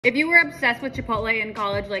If you were obsessed with Chipotle in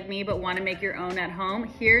college like me but want to make your own at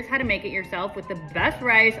home, here's how to make it yourself with the best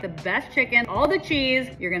rice, the best chicken, all the cheese.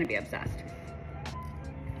 You're gonna be obsessed.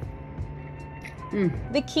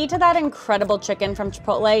 The key to that incredible chicken from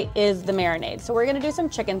Chipotle is the marinade. So we're gonna do some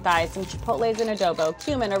chicken thighs, some chipotles and adobo,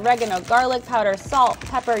 cumin, oregano, garlic powder, salt,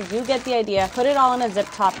 pepper, you get the idea. Put it all in a zip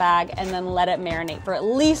top bag and then let it marinate for at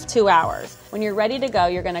least 2 hours. When you're ready to go,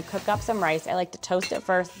 you're gonna cook up some rice. I like to toast it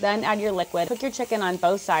first, then add your liquid. Cook your chicken on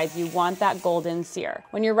both sides. You want that golden sear.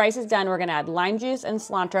 When your rice is done, we're gonna add lime juice and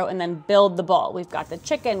cilantro and then build the bowl. We've got the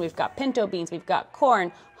chicken, we've got pinto beans, we've got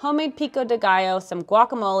corn, homemade pico de gallo, some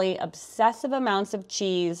guacamole, obsessive amounts of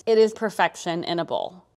cheese. It is perfection in a bowl.